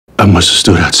I must have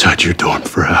stood outside your dorm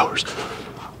for hours.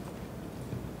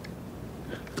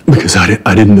 Because I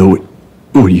didn't know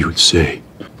what you would say.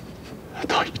 I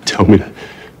thought you'd tell me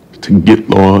to get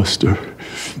lost or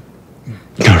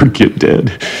get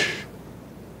dead.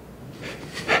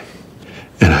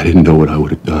 And I didn't know what I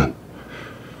would have done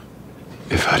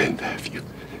if I didn't have you.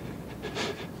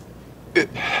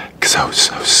 Because I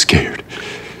was scared.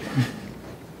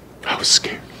 I was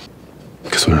scared.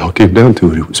 Because when it all came down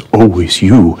to it, it was always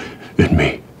you and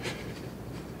me.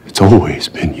 It's always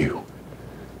been you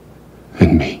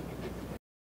and me.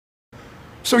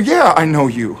 So yeah, I know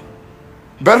you.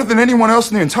 Better than anyone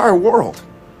else in the entire world.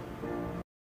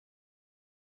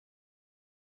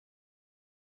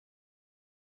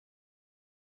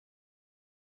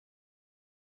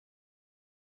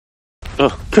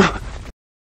 Oh, God.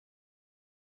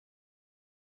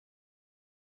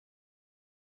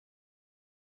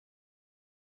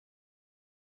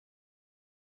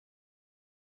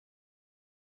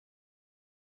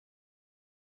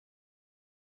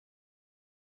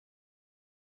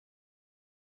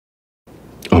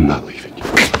 I'm not leaving you.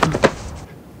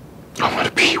 I'm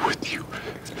gonna be with you.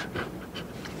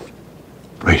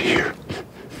 Right here.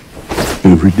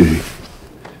 Every day.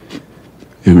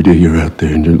 Every day you're out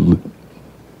there and you're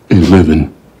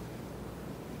living.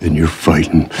 And you're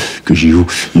fighting. Because you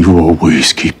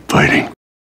always keep fighting.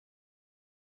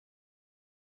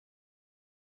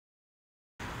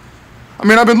 I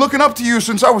mean, I've been looking up to you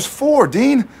since I was 4,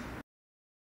 Dean.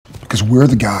 Because we're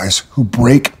the guys who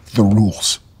break the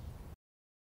rules.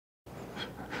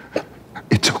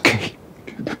 It's okay.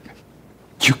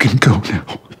 You can go now.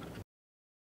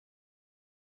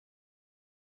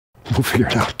 We'll figure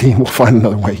it out, Dean. We'll find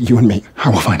another way, you and me. I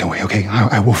will find a way, okay?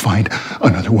 I will find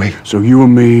another way. So you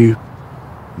and me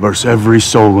versus every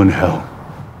soul in hell.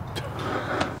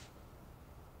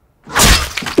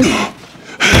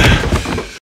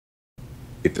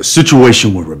 If the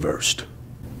situation were reversed,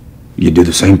 you'd do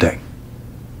the same thing.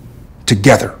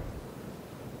 Together.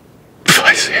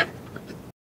 Bye, Sam.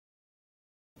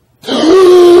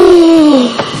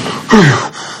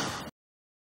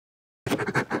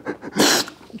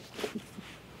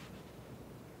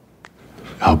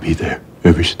 I'll be there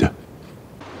every step.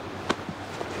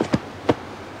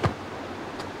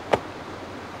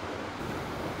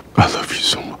 I love you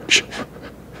so much.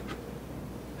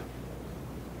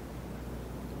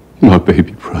 My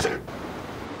baby brother.